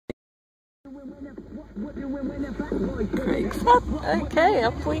Craig's Hut. Okay,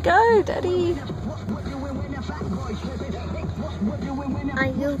 up we go, Daddy. Are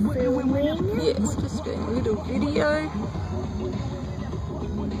you filming? Yes, just doing a little video.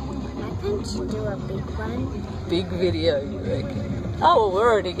 I think you do a big one. Big video, you reckon? Oh, well,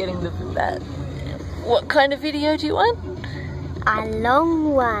 we're already getting that. What kind of video do you want? A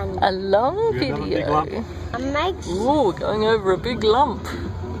long one. A long video. Ooh, we're going over a big lump.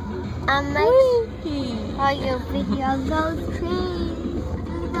 Are your video those trees?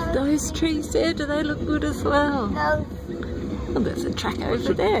 Those trees there, do they look good as well? Those. Oh, there's a track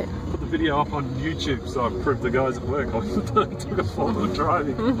over there. Put the video up on YouTube so I proved the guys at work I took a photo of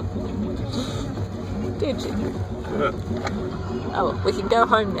driving. Did you? Yeah. Oh, well, we can go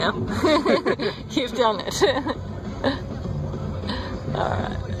home now. You've done it.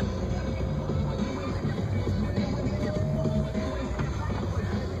 Alright.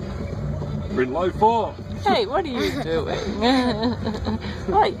 We're in low 4. Hey, what are you doing?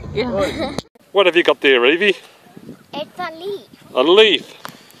 Right. What have you got there, Evie? It's a leaf. A leaf.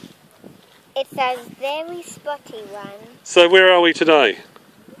 It's a very spotty one. So where are we today?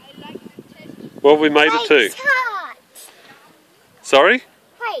 Well, we made it to. Craig's Hut. Sorry?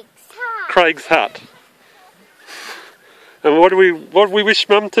 Craig's Hut. Craig's Hut. And what do we wish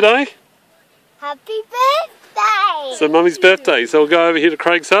Mum today? Happy birthday. So Mummy's birthday. So we'll go over here to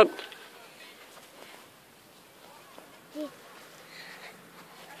Craig's Hut.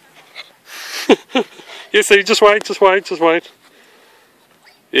 Yeah, see, just wait.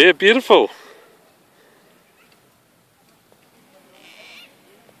 Yeah, beautiful.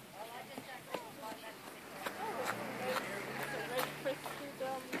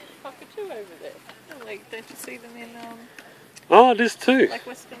 Cockatoo over there. Like, don't you see them in Oh, it is too. like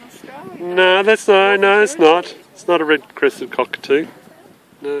Western Australia? No, that's no, it's not. It's not a red-crested cockatoo.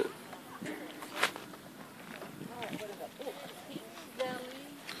 No.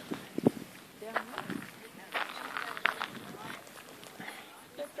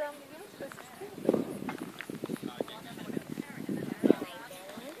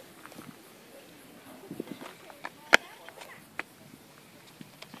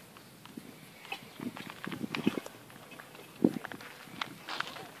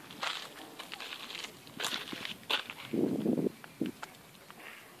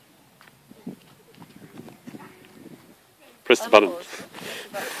 Press the button.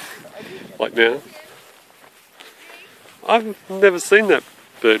 Like now. I've never seen that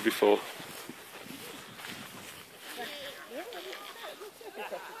bird before.